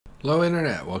Hello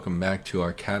Internet, welcome back to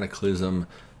our Cataclysm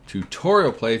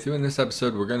tutorial playthrough. In this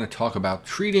episode we're going to talk about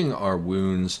treating our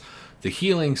wounds, the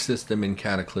healing system in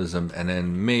Cataclysm, and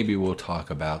then maybe we'll talk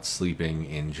about sleeping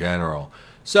in general.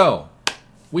 So,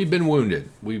 we've been wounded.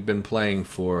 We've been playing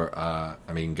for,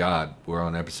 God, we're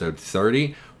on episode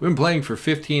 30. We've been playing for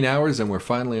 15 hours and we're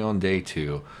finally on day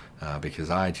 2 because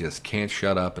I just can't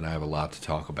shut up and I have a lot to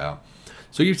talk about.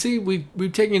 So you see,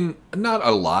 we've taken not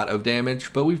a lot of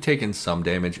damage, but we've taken some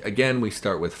damage. Again, we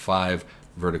start with 5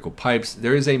 vertical pipes.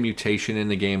 There is a mutation in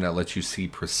the game that lets you see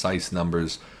precise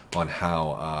numbers on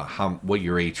what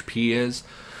your HP is.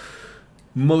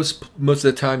 Most of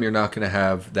the time, you're not going to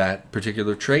have that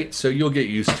particular trait, so you'll get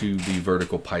used to the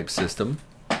vertical pipe system.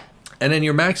 And then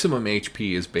your maximum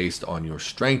HP is based on your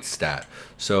strength stat.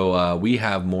 So we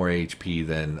have more HP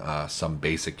than some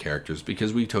basic characters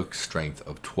because we took strength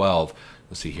of 12.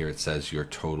 You'll see here it says your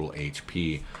total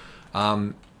HP.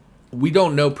 We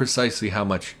don't know precisely how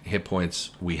much hit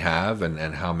points we have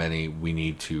and how many we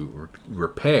need to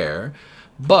repair.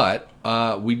 But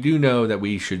we do know that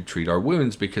we should treat our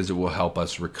wounds because it will help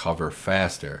us recover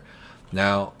faster.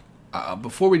 Now,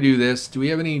 before we do this, do we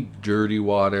have any dirty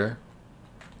water?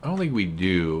 I don't think we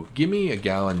do. Give me a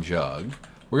gallon jug.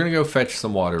 We're going to go fetch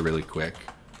some water really quick.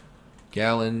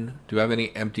 Gallon. Do I have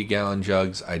any empty gallon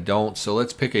jugs? I don't. So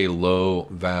let's pick a low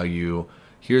value.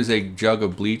 Here's a jug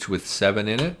of bleach with 7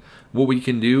 in it. What we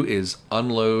can do is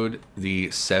unload the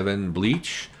 7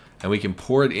 bleach and we can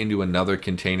pour it into another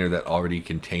container that already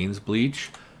contains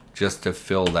bleach just to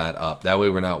fill that up. That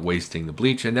way we're not wasting the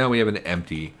bleach. And now we have an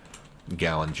empty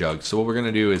gallon jug. So what we're going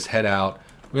to do is head out.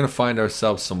 We're going to find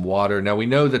ourselves some water. Now we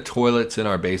know the toilets in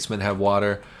our basement have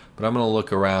water, but I'm going to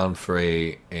look around for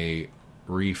a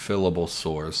refillable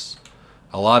source.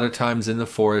 A lot of times in the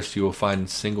forest you will find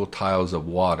single tiles of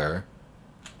water,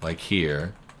 like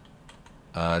here.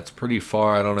 It's pretty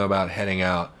far. I don't know about heading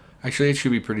out. Actually, it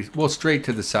should be pretty... Well, straight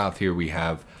to the south here we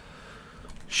have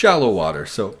shallow water.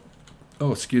 So,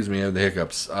 oh, excuse me, I have the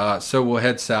hiccups. So we'll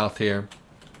head south here.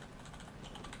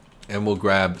 And we'll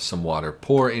grab some water.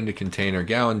 Pour into container,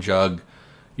 gallon jug.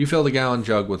 You fill the gallon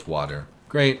jug with water.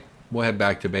 Great. We'll head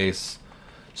back to base.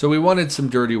 So we wanted some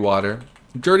dirty water.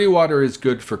 Dirty water is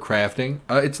good for crafting.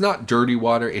 It's not dirty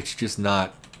water. It's just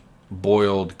not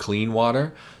boiled clean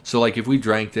water. So like if we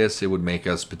drank this, it would make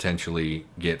us potentially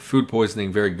get food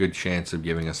poisoning. Very good chance of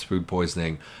giving us food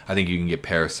poisoning. I think you can get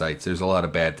parasites. There's a lot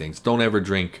of bad things. Don't ever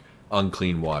drink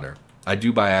unclean water. I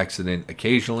do by accident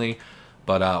occasionally.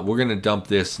 But we're going to dump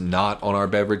this not on our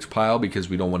beverage pile because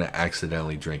we don't want to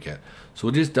accidentally drink it. So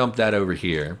we'll just dump that over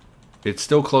here. It's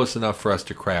still close enough for us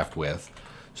to craft with.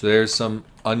 So there's some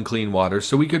unclean water.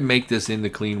 So we could make this into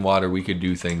clean water. We could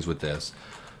do things with this.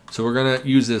 So we're going to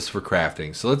use this for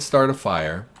crafting. So let's start a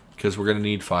fire because we're going to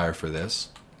need fire for this.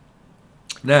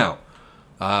 Now,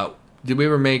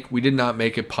 we did not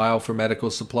make a pile for medical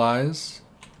supplies?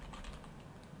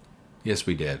 Yes,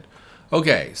 we did.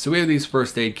 Okay, so we have these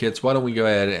first aid kits. Why don't we go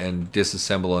ahead and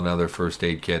disassemble another first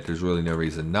aid kit? There's really no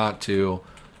reason not to.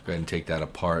 Go ahead and take that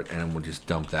apart, and we'll just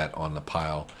dump that on the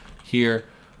pile here.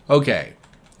 Okay,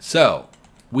 so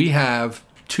we have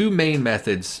 2 main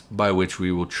methods by which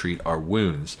we will treat our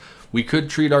wounds. We could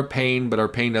treat our pain, but our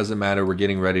pain doesn't matter. We're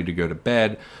getting ready to go to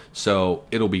bed, so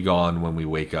it'll be gone when we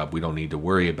wake up. We don't need to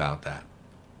worry about that.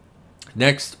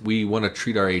 Next, we want to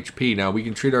treat our HP. Now, we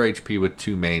can treat our HP with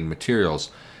 2 main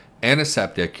materials.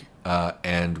 Antiseptic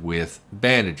and with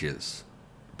bandages.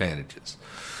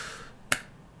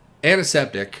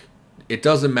 Antiseptic, it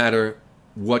doesn't matter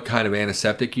what kind of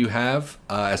antiseptic you have.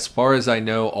 As far as I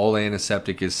know, all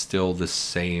antiseptic is still the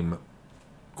same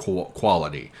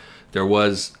quality. There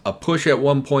was a push at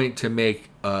one point to make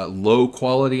low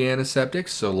quality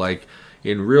antiseptics. So like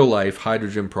in real life,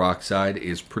 hydrogen peroxide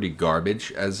is pretty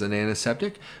garbage as an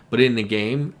antiseptic, but in the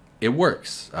game, it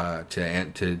works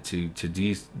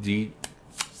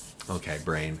okay,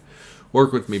 brain.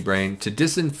 Work with me, brain. To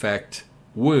disinfect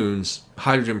wounds,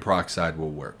 hydrogen peroxide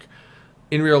will work.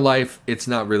 In real life, it's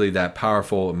not really that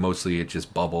powerful. Mostly it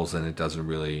just bubbles and it doesn't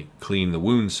really clean the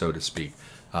wound, so to speak,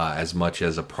 as much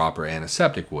as a proper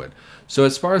antiseptic would. So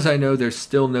as far as I know, there's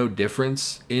still no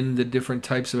difference in the different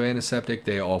types of antiseptic.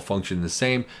 They all function the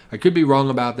same. I could be wrong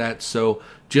about that, so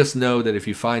just know that if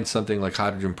you find something like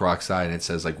hydrogen peroxide and it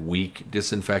says like weak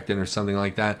disinfectant or something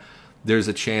like that, there's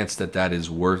a chance that is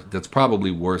worse. That's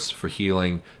probably worse for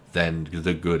healing than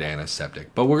the good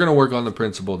antiseptic. But we're going to work on the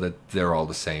principle that they're all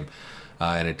the same,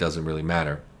 and it doesn't really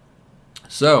matter.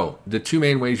 So the 2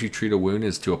 main ways you treat a wound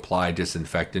is to apply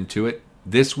disinfectant to it.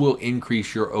 This will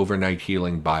increase your overnight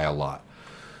healing by a lot.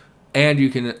 And you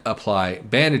can apply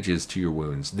bandages to your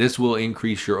wounds. This will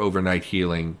increase your overnight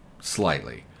healing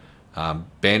slightly.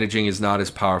 Bandaging is not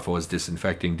as powerful as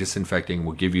disinfecting. Disinfecting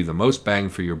will give you the most bang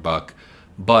for your buck,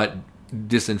 but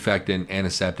disinfectant,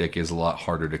 antiseptic is a lot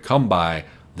harder to come by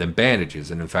than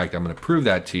bandages. And in fact, I'm going to prove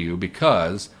that to you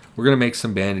because we're going to make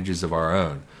some bandages of our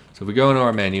own. So if we go into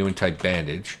our menu and type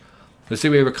bandage, let's see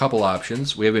we have a couple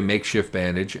options. We have a makeshift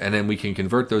bandage, and then we can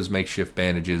convert those makeshift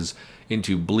bandages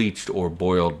into bleached or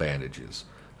boiled bandages,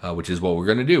 which is what we're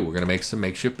going to do. We're going to make some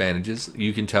makeshift bandages.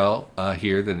 You can tell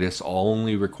here that this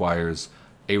only requires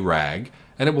a rag,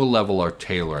 and it will level our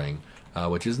tailoring,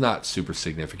 which is not super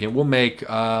significant. We'll make,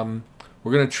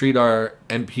 we're going to treat our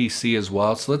NPC as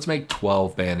well, so let's make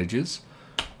 12 bandages.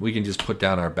 We can just put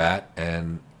down our bat,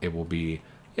 and it will be,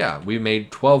 yeah, we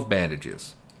made 12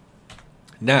 bandages.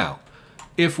 Now,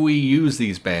 if we use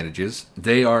these bandages,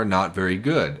 they are not very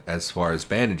good as far as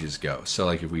bandages go. So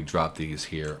like if we drop these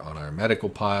here on our medical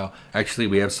pile, actually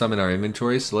we have some in our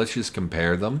inventory, so let's just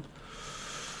compare them.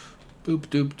 Boop,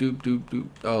 doop, doop, doop, doop.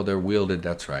 Oh, they're wielded,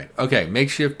 that's right. Okay,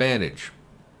 makeshift bandage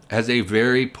has a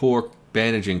very poor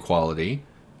bandaging quality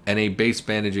and a base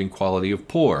bandaging quality of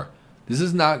poor. This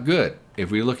is not good. If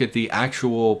we look at the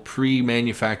actual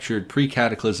pre-manufactured,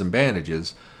 pre-Cataclysm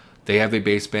bandages, they have a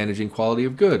base bandaging quality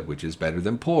of good, which is better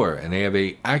than poor. And they have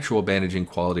a actual bandaging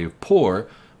quality of poor,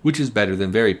 which is better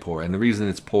than very poor. And the reason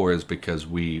it's poor is because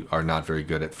we are not very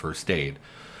good at first aid.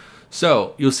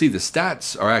 So you'll see the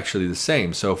stats are actually the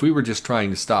same. So if we were just trying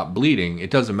to stop bleeding,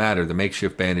 it doesn't matter. The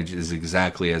makeshift bandage is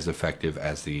exactly as effective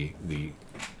as the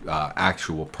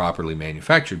actual properly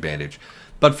manufactured bandage.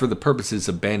 But for the purposes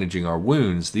of bandaging our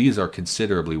wounds, these are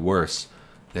considerably worse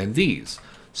than these.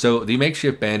 So the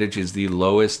makeshift bandage is the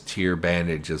lowest tier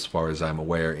bandage as far as I'm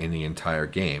aware in the entire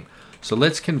game. So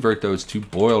let's convert those to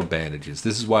boiled bandages.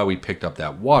 This is why we picked up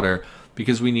that water,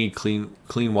 because we need clean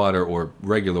water or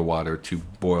regular water to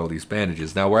boil these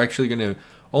bandages. Now we're actually going to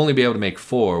only be able to make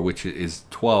 4, which is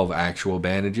 12 actual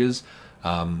bandages.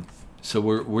 So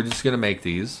we're just going to make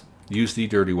these. Use the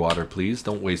dirty water, please.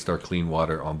 Don't waste our clean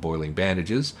water on boiling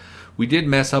bandages. We did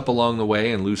mess up along the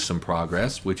way and lose some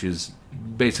progress, which is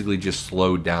basically just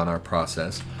slowed down our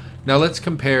process. Now let's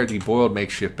compare the boiled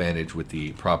makeshift bandage with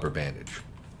the proper bandage.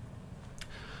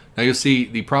 Now you'll see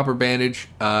the proper bandage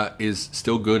is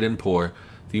still good and poor.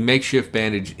 The makeshift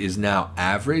bandage is now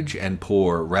average and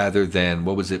poor rather than,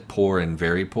 what was it, poor and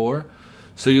very poor.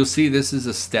 So you'll see this is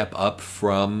a step up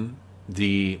from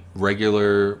the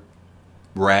regular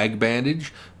rag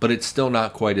bandage, but it's still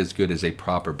not quite as good as a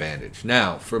proper bandage.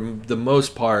 Now, for the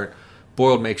most part,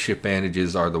 boiled makeshift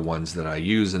bandages are the ones that I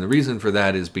use, and the reason for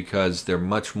that is because they're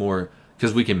much more,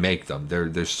 because we can make them.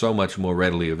 They're so much more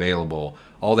readily available.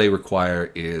 All they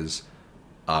require is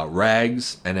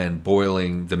rags and then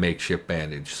boiling the makeshift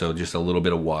bandage, so just a little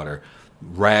bit of water.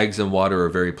 Rags and water are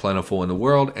very plentiful in the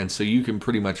world, and so you can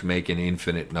pretty much make an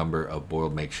infinite number of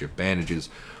boiled makeshift bandages,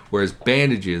 whereas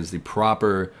bandages, the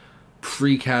proper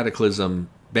pre-Cataclysm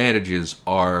bandages,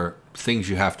 are things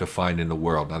you have to find in the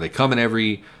world. Now they come in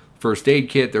every first aid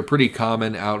kit. They're pretty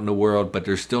common out in the world, but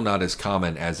they're still not as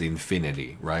common as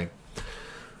Infinity, right?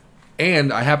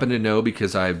 And I happen to know,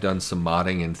 because I've done some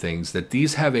modding and things, that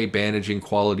these have a bandaging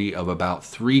quality of about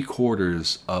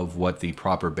 3/4 of what the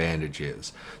proper bandage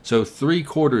is. So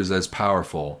 3/4 as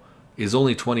powerful is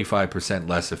only 25%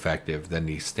 less effective than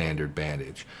the standard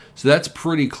bandage. So that's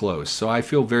pretty close. So I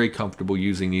feel very comfortable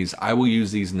using these. I will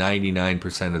use these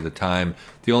 99% of the time.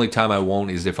 The only time I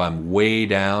won't is if I'm way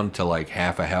down to like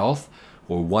half a health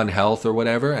or 1 health or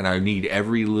whatever, and I need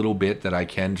every little bit that I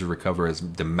can to recover as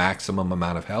the maximum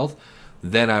amount of health,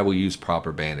 then I will use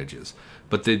proper bandages.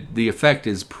 But the effect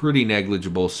is pretty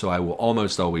negligible, so I will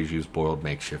almost always use boiled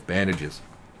makeshift bandages.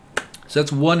 So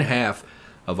that's 1/2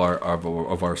 of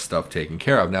our stuff taken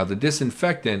care of. Now the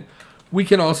disinfectant, we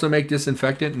can also make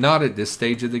disinfectant, not at this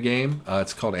stage of the game.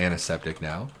 It's called antiseptic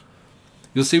now.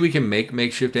 You'll see we can make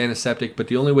makeshift antiseptic, but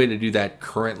the only way to do that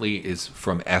currently is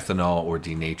from ethanol or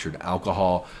denatured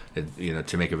alcohol,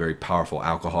 to make a very powerful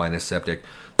alcohol antiseptic.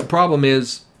 The problem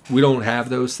is we don't have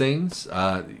those things.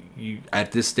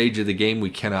 At this stage of the game, we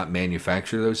cannot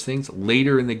manufacture those things.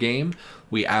 Later in the game,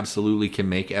 we absolutely can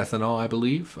make ethanol, I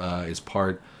believe, is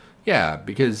part. Yeah,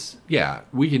 because, yeah,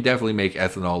 we can definitely make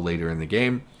ethanol later in the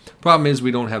game. Problem is we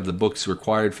don't have the books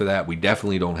required for that. We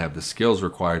definitely don't have the skills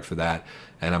required for that.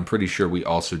 And I'm pretty sure we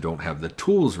also don't have the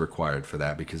tools required for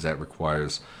that, because that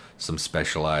requires some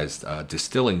specialized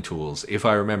distilling tools, if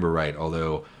I remember right.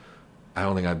 Although I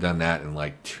don't think I've done that in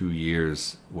like 2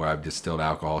 years where I've distilled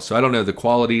alcohol. So I don't know, the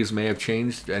qualities may have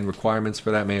changed and requirements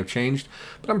for that may have changed.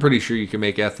 But I'm pretty sure you can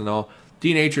make ethanol.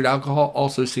 Denatured alcohol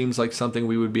also seems like something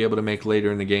we would be able to make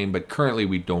later in the game, but currently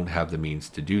we don't have the means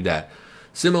to do that.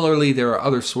 Similarly, there are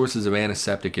other sources of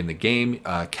antiseptic in the game.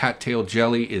 Cattail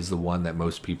jelly is the one that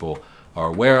most people are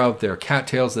aware of. There are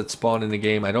cattails that spawn in the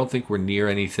game. I don't think we're near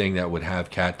anything that would have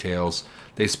cattails.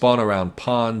 They spawn around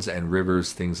ponds and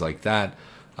rivers, things like that.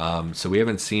 So we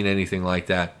haven't seen anything like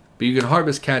that. But you can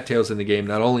harvest cattails in the game.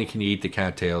 Not only can you eat the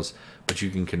cattails, but you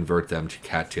can convert them to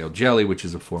cattail jelly, which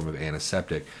is a form of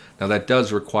antiseptic. Now that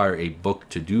does require a book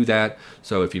to do that.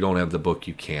 So if you don't have the book,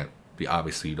 you can't.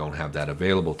 Obviously, you don't have that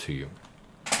available to you.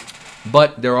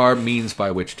 But there are means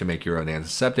by which to make your own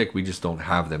antiseptic. We just don't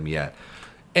have them yet.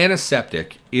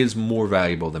 Antiseptic is more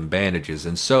valuable than bandages.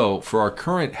 And so for our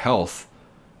current health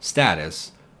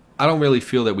status, I don't really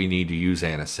feel that we need to use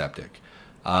antiseptic.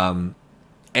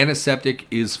 Antiseptic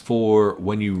is for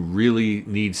when you really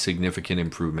need significant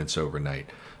improvements overnight.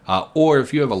 Or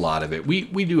if you have a lot of it.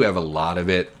 We do have a lot of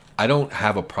it. I don't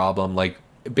have a problem. Like,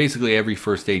 basically every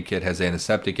first aid kit has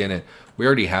antiseptic in it. We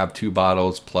already have 2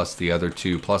 bottles plus the other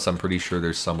 2. Plus I'm pretty sure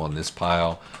there's some on this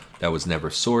pile that was never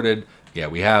sorted. Yeah,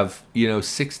 we have,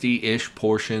 60-ish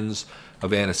portions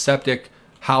of antiseptic.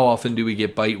 How often do we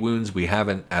get bite wounds? We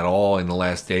haven't at all in the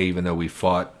last day, even though we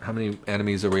fought. How many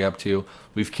enemies are we up to?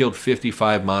 We've killed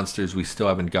 55 monsters. We still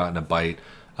haven't gotten a bite.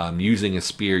 Using a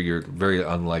spear, you're very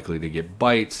unlikely to get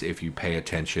bites if you pay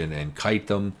attention and kite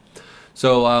them.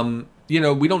 So,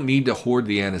 we don't need to hoard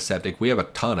the antiseptic. We have a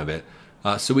ton of it.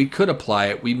 So we could apply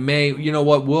it. We may,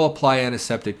 we'll apply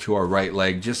antiseptic to our right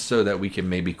leg just so that we can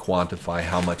maybe quantify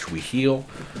how much we heal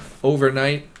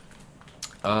overnight.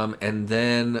 And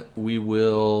then we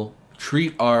will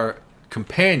treat our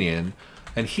companion,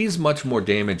 and he's much more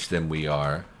damaged than we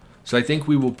are. So I think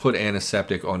we will put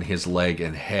antiseptic on his leg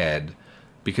and head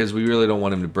because we really don't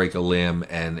want him to break a limb,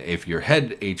 and if your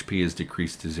head HP is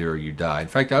decreased to 0, you die. In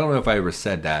fact, I don't know if I ever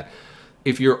said that.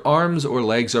 If your arms or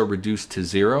legs are reduced to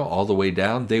 0 all the way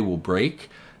down, they will break,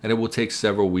 and it will take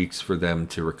several weeks for them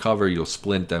to recover. You'll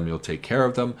splint them, you'll take care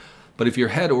of them. But if your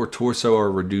head or torso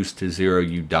are reduced to 0,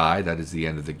 you die. That is the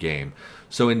end of the game.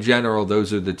 So in general,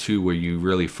 those are the 2 where you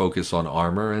really focus on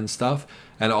armor and stuff.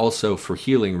 And also for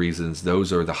healing reasons,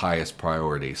 those are the highest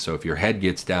priority. So if your head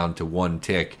gets down to 1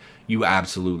 tick, you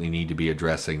absolutely need to be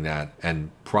addressing that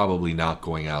and probably not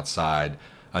going outside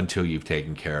until you've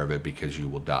taken care of it because you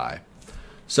will die.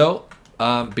 So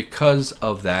because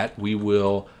of that, we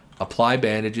will apply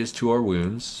bandages to our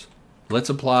wounds. Let's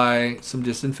apply some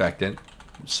disinfectant.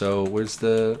 So where's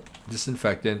the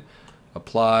disinfectant?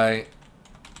 Apply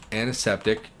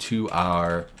antiseptic to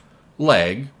our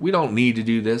leg. We don't need to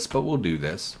do this, but we'll do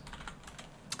this.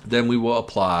 Then we will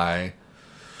apply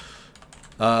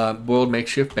boiled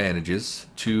makeshift bandages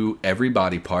to every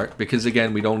body part because,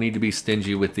 again, we don't need to be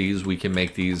stingy with these. We can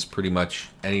make these pretty much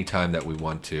any time that we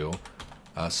want to.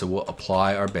 So we'll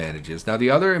apply our bandages. Now,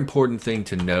 the other important thing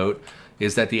to note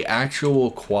is that the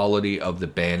actual quality of the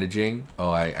bandaging... Oh,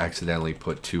 I accidentally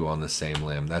put 2 on the same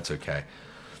limb. That's okay.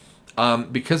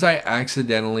 Because I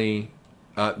accidentally...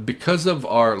 because of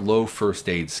our low first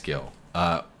aid skill,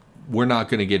 we're not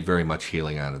going to get very much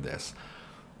healing out of this.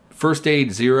 First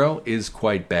aid 0 is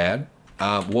quite bad.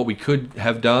 What we could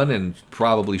have done and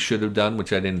probably should have done,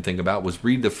 which I didn't think about, was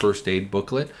read the first aid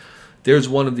booklet. There's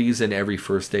one of these in every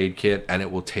first aid kit, and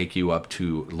it will take you up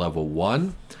to level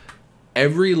 1.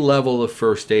 Every level of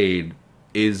first aid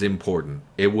is important.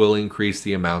 It will increase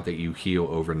the amount that you heal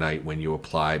overnight when you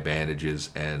apply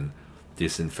bandages and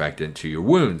disinfectant to your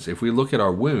wounds. If we look at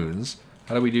our wounds,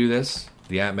 how do we do this?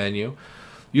 The app menu.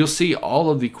 You'll see all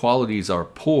of the qualities are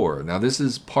poor. Now this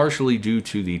is partially due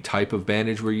to the type of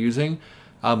bandage we're using,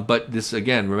 but this,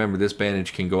 again, remember, this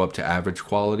bandage can go up to average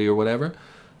quality or whatever.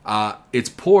 It's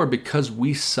poor because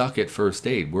we suck at first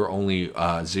aid. We're only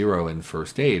 0 in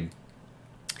first aid.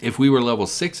 If we were level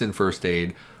 6 in first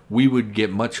aid, we would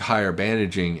get much higher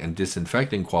bandaging and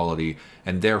disinfecting quality,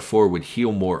 and therefore would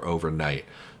heal more overnight.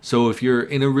 So if you're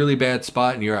in a really bad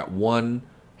spot and you're at 1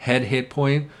 head hit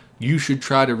point, you should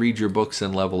try to read your books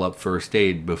and level up first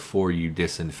aid before you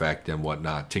disinfect and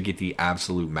whatnot to get the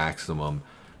absolute maximum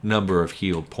number of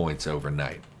healed points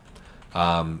overnight.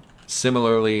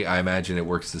 Similarly, I imagine it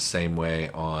works the same way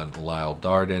on Lyle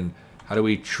Darden. How do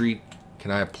we treat?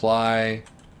 Can I apply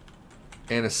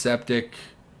antiseptic?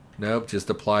 Nope, just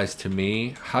applies to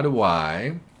me. How do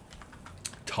I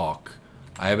talk?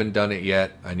 I haven't done it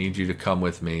yet. I need you to come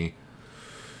with me.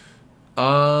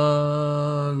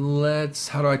 How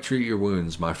do I treat your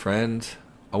wounds, my friend?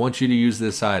 I want you to use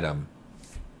this item.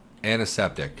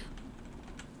 Antiseptic.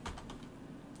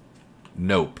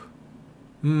 Nope.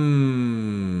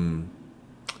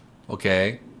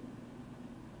 Okay.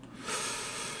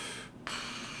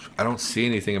 I don't see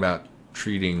anything about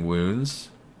treating wounds.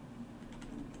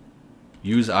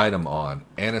 Use item on.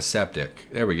 Antiseptic.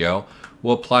 There we go.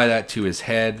 We'll apply that to his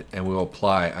head, and we'll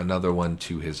apply another one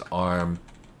to his arm,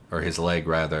 or his leg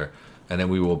rather. And then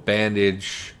we will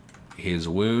bandage his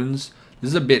wounds. This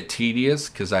is a bit tedious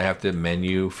because I have to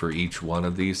menu for each one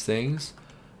of these things.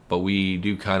 But we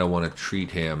do kind of want to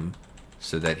treat him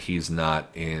so that he's not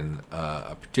in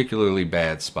a particularly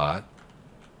bad spot.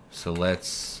 So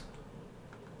let's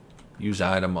use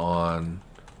item on.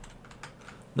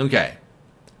 Okay.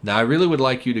 Now I really would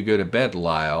like you to go to bed,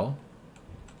 Lyle.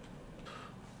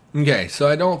 Okay, so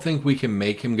I don't think we can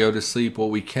make him go to sleep. What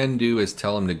we can do is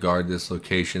tell him to guard this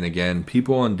location again.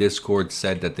 People on Discord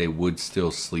said that they would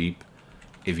still sleep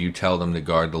if you tell them to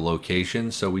guard the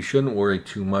location, so we shouldn't worry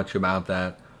too much about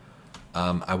that.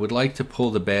 I would like to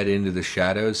pull the bed into the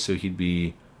shadows so he'd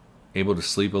be able to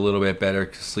sleep a little bit better,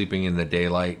 because sleeping in the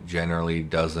daylight generally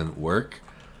doesn't work.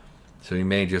 So he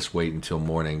may just wait until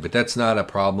morning, but that's not a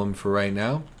problem for right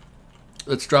now.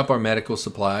 Let's drop our medical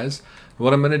supplies.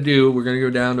 What I'm going to do, we're going to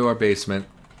go down to our basement,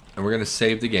 and we're going to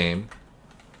save the game.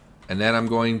 And then I'm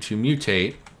going to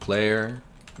mutate, player,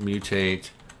 mutate,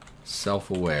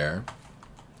 self-aware.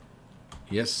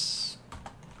 Yes.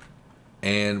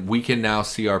 And we can now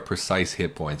see our precise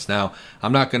hit points. Now,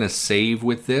 I'm not going to save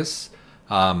with this.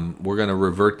 We're going to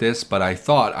revert this, but I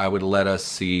thought I would let us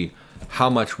see how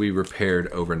much we repaired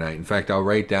overnight. In fact, I'll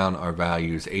write down our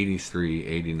values: 83,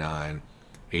 89,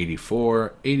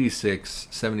 84, 86,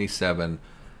 77,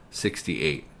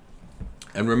 68.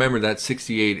 And remember that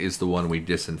 68 is the one we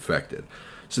disinfected.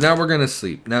 So now we're going to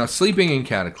sleep. Now, sleeping in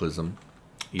Cataclysm,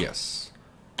 yes,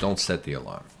 don't set the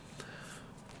alarm.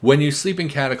 When you sleep in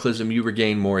Cataclysm, you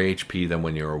regain more HP than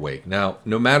when you're awake. Now,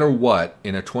 no matter what,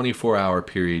 in a 24-hour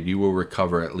period, you will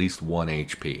recover at least 1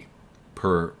 HP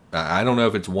per... I don't know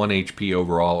if it's 1 HP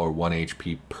overall or 1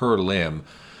 HP per limb,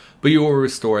 but you will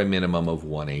restore a minimum of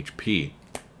 1 HP.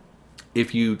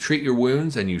 If you treat your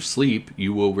wounds and you sleep,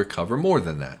 you will recover more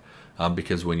than that.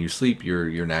 Because when you sleep,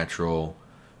 your natural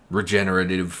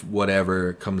regenerative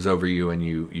whatever comes over you, and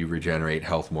you regenerate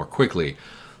health more quickly.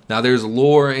 Now, there's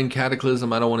lore in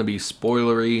Cataclysm. I don't want to be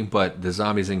spoilery, but the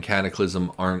zombies in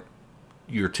Cataclysm aren't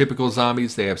your typical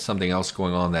zombies. They have something else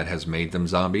going on that has made them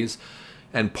zombies.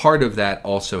 And part of that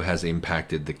also has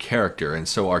impacted the character. And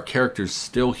so our characters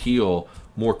still heal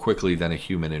more quickly than a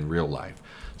human in real life.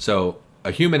 So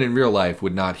a human in real life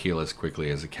would not heal as quickly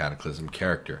as a Cataclysm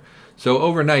character. So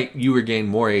overnight, you regain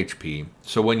more HP.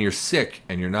 So when you're sick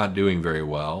and you're not doing very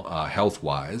well,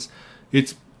 health-wise,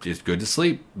 it's good to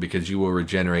sleep, because you will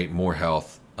regenerate more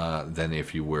health than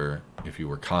if you were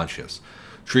conscious.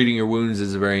 Treating your wounds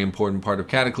is a very important part of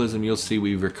Cataclysm. You'll see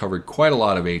we've recovered quite a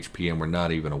lot of HP and we're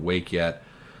not even awake yet.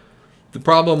 The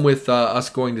problem with us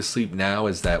going to sleep now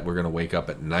is that we're going to wake up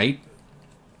at night.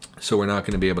 So we're not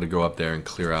going to be able to go up there and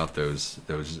clear out those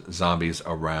zombies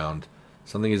around.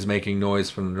 Something is making noise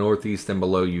from the northeast, and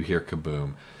below you hear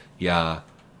kaboom. Yeah,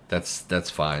 that's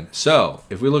fine. So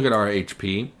if we look at our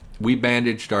HP, we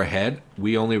bandaged our head,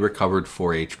 we only recovered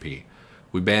 4 HP.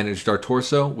 We bandaged our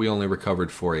torso, we only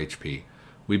recovered 4 HP.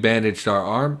 We bandaged our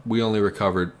arm, we only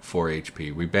recovered 4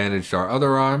 HP. We bandaged our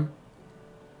other arm.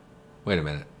 Wait a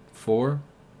minute. 4?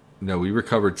 No, we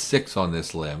recovered 6 on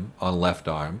this limb, on left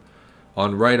arm.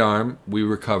 On right arm, we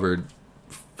recovered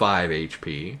 5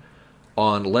 HP.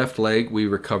 On left leg, we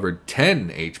recovered 10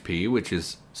 HP, which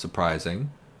is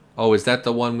surprising. Oh, is that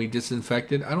the one we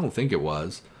disinfected? I don't think it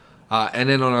was. And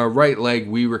then on our right leg,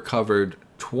 we recovered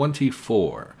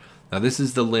 24. Now, this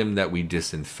is the limb that we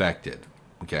disinfected.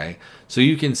 Okay, so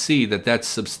you can see that that's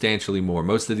substantially more.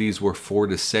 Most of these were 4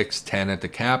 to 6, 10 at the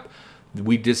cap.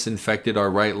 We disinfected our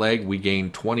right leg. We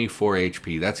gained 24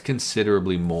 HP. That's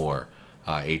considerably more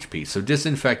HP. So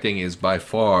disinfecting is by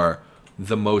far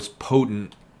the most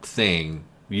potent thing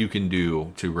you can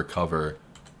do to recover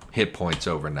hit points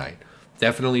overnight.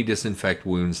 Definitely disinfect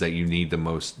wounds that you need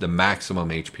the maximum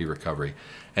HP recovery.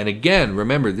 And again,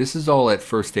 remember, this is all at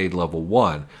first aid level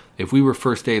 1. If we were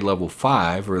first aid level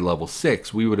 5 or level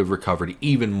 6, we would have recovered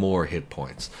even more hit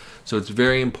points. So it's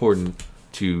very important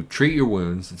to treat your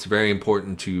wounds. It's very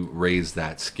important to raise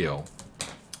that skill.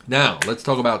 Now, let's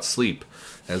talk about sleep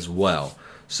as well.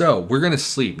 So we're going to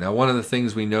sleep. Now, one of the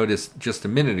things we noticed just a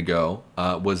minute ago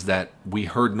was that we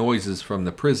heard noises from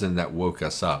the prison that woke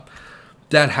us up.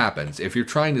 That happens. If you're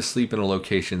trying to sleep in a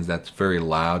location that's very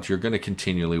loud, you're going to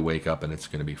continually wake up and it's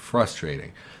going to be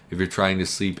frustrating. If you're trying to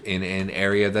sleep in an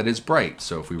area that is bright,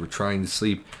 so if we were trying to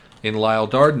sleep in Lyle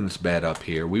Darden's bed up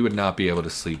here, we would not be able to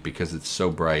sleep because it's so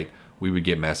bright. We would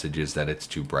get messages that it's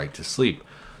too bright to sleep.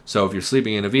 So if you're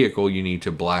sleeping in a vehicle, you need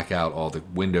to black out all the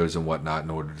windows and whatnot in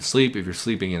order to sleep. If you're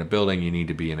sleeping in a building, you need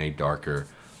to be in a darker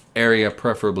area,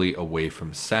 preferably away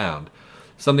from sound.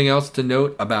 Something else to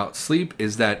note about sleep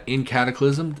is that in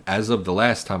Cataclysm, as of the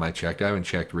last time I checked, I haven't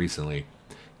checked recently,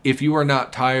 if you are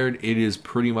not tired, it is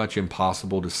pretty much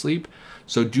impossible to sleep.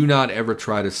 So do not ever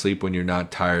try to sleep when you're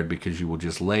not tired, because you will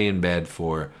just lay in bed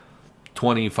for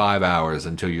 25 hours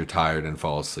until you're tired and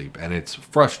fall asleep. And it's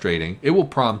frustrating. It will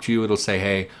prompt you. It'll say,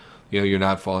 hey, you're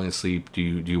not falling asleep. Do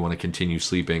you want to continue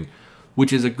sleeping?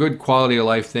 Which is a good quality of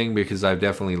life thing, because I've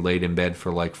definitely laid in bed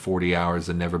for like 40 hours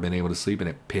and never been able to sleep, and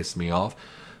it pissed me off.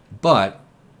 But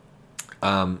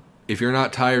if you're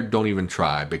not tired, don't even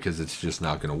try, because it's just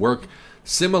not going to work.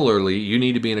 Similarly, you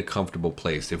need to be in a comfortable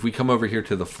place. If we come over here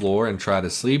to the floor and try to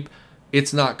sleep,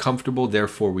 it's not comfortable,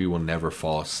 therefore we will never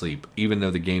fall asleep. Even though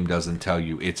the game doesn't tell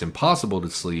you it's impossible to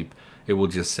sleep, it will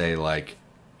just say, like,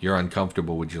 you're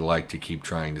uncomfortable, would you like to keep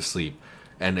trying to sleep?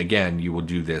 And again, you will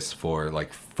do this for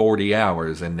like 40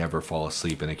 hours and never fall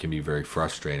asleep, and it can be very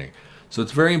frustrating. So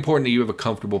it's very important that you have a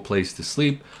comfortable place to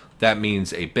sleep. That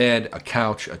means a bed, a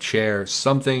couch, a chair,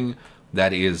 something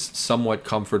that is somewhat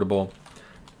comfortable.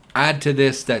 Add to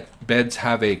this that beds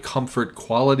have a comfort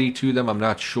quality to them. I'm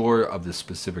not sure of the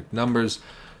specific numbers,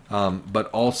 but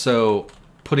also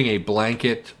putting a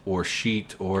blanket or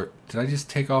sheet, or did I just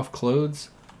take off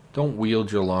clothes? Don't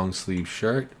wield your long sleeve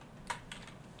shirt.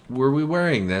 Were we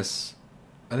wearing this?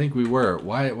 I think we were.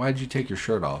 Why'd you take your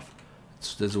shirt off?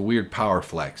 There's a weird power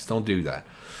flex. Don't do that.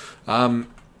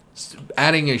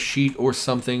 Adding a sheet or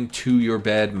something to your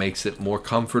bed makes it more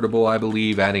comfortable, I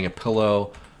believe. Adding a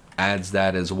pillow adds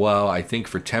that as well. I think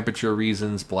for temperature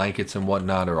reasons, blankets and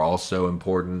whatnot are also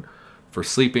important. For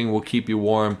sleeping, will keep you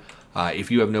warm.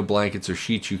 If you have no blankets or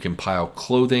sheets, you can pile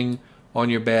clothing on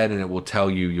your bed, and it will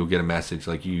tell you, you'll get a message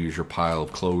like you use your pile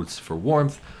of clothes for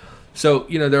warmth. So,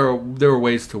 there are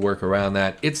ways to work around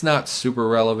that. It's not super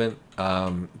relevant,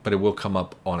 but it will come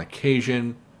up on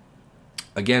occasion.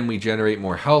 Again, we generate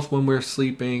more health when we're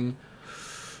sleeping.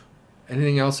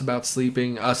 Anything else about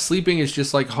sleeping? Sleeping is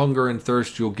just like hunger and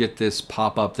thirst. You'll get this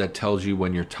pop-up that tells you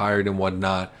when you're tired and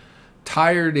whatnot.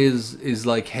 Tired is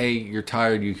like, hey, you're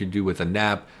tired, you could do with a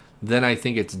nap. Then I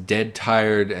think it's dead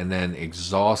tired, and then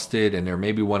exhausted, and there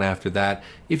may be one after that.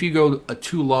 If you go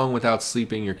too long without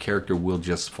sleeping, your character will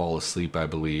just fall asleep, I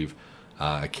believe,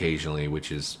 occasionally,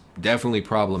 which is definitely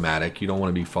problematic. You don't want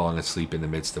to be falling asleep in the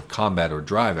midst of combat or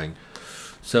driving.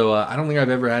 So I don't think I've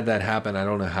ever had that happen. I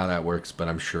don't know how that works, but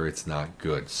I'm sure it's not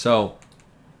good. So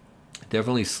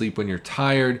definitely sleep when you're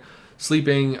tired.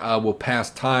 Sleeping will pass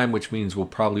time, which means we'll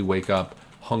probably wake up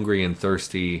hungry and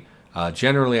thirsty.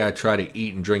 Generally, I try to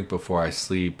eat and drink before I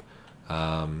sleep.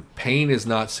 Pain is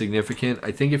not significant.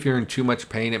 I think if you're in too much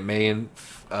pain, it may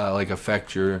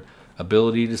affect your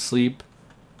ability to sleep.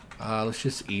 Let's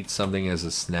just eat something as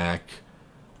a snack.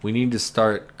 We need to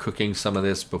start cooking some of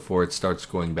this before it starts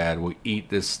going bad. We'll eat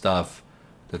this stuff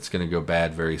that's going to go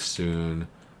bad very soon.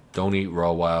 Don't eat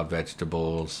raw wild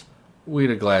vegetables. We'll eat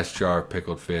a glass jar of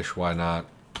pickled fish. Why not?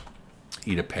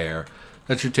 Eat a pear.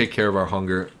 That should take care of our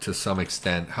hunger to some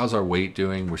extent. How's our weight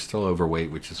doing? We're still overweight,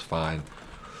 which is fine.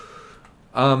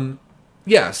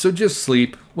 Yeah, so just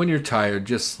sleep. When you're tired,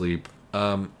 just sleep.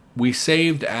 We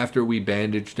saved after we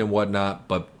bandaged and whatnot,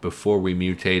 but before we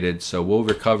mutated, so we'll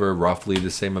recover roughly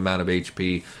the same amount of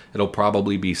HP. It'll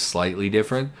probably be slightly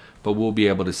different, but we'll be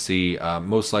able to see,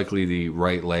 most likely the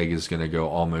right leg is going to go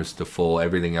almost to full.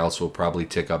 Everything else will probably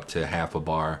tick up to half a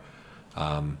bar,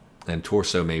 and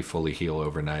torso may fully heal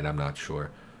overnight, I'm not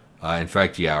sure. In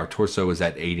fact, yeah, our torso is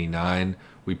at 89.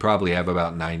 We probably have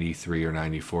about 93 or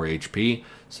 94 HP,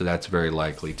 so that's very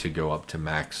likely to go up to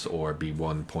max or be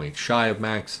 1 point shy of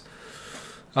max.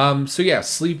 So yeah,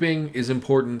 sleeping is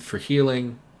important for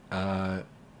healing,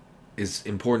 is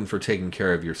important for taking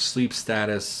care of your sleep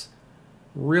status.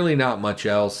 Really not much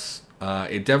else.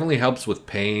 It definitely helps with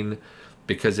pain,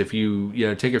 because if you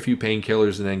take a few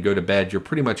painkillers and then go to bed, you're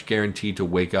pretty much guaranteed to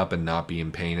wake up and not be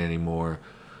in pain anymore.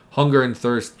 Hunger and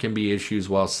thirst can be issues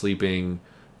while sleeping.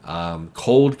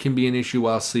 Cold can be an issue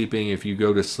while sleeping. If you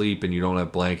go to sleep and you don't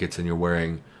have blankets and you're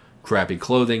wearing crappy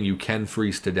clothing, you can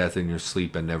freeze to death in your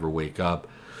sleep and never wake up.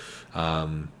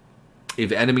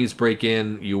 If enemies break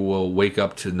in, you will wake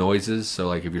up to noises. So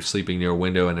like if you're sleeping near a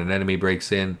window and an enemy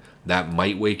breaks in, that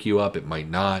might wake you up, it might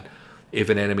not. If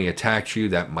an enemy attacks you,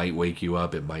 that might wake you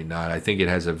up, it might not. I think it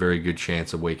has a very good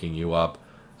chance of waking you up,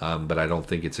 but I don't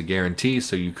think it's a guarantee,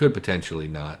 so you could potentially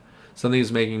not. Something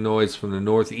is making noise from the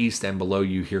northeast, and below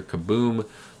you hear kaboom.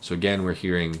 So again, we're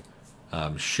hearing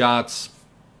shots,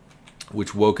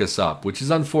 which woke us up, which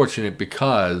is unfortunate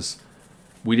because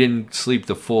we didn't sleep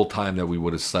the full time that we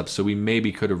would have slept, so we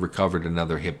maybe could have recovered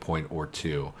another hit point or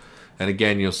two. And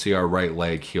again, you'll see our right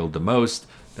leg healed the most.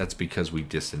 That's because we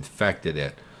disinfected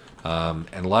it.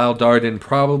 And Lyle Darden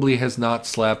probably has not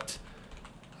slept.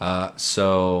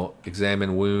 So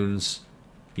examine wounds.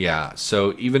 Yeah,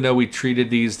 so even though we treated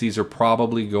these are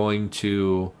probably going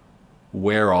to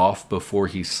wear off before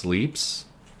he sleeps.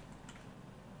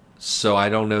 So I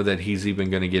don't know that he's even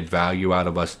going to get value out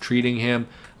of us treating him.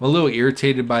 I'm a little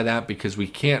irritated by that because we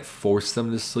can't force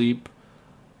them to sleep.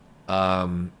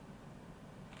 Yeah,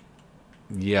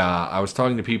 I was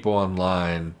talking to people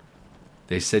online.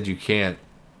 They said you can't.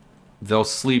 They'll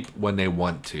sleep when they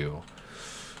want to.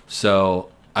 So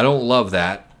I don't love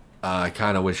that. I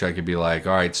kind of wish I could be like,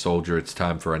 all right, soldier, it's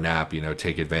time for a nap. You know,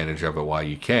 take advantage of it while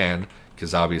you can.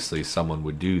 Because obviously someone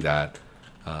would do that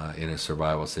in a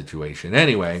survival situation.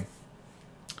 Anyway,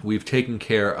 we've taken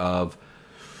care of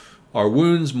our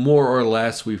wounds, more or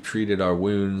less. We've treated our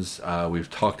wounds. We've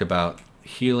talked about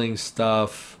healing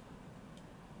stuff.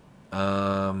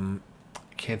 Can't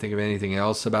think of anything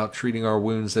else about treating our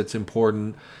wounds that's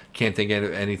important. Can't think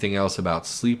of anything else about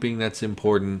sleeping that's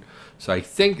important. So I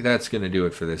think that's going to do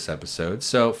it for this episode.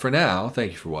 So for now,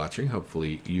 thank you for watching.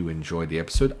 Hopefully you enjoyed the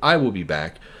episode. I will be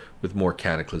back with more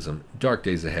Cataclysm Dark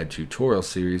Days Ahead tutorial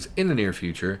series in the near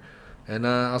future. And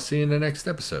I'll see you in the next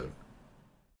episode.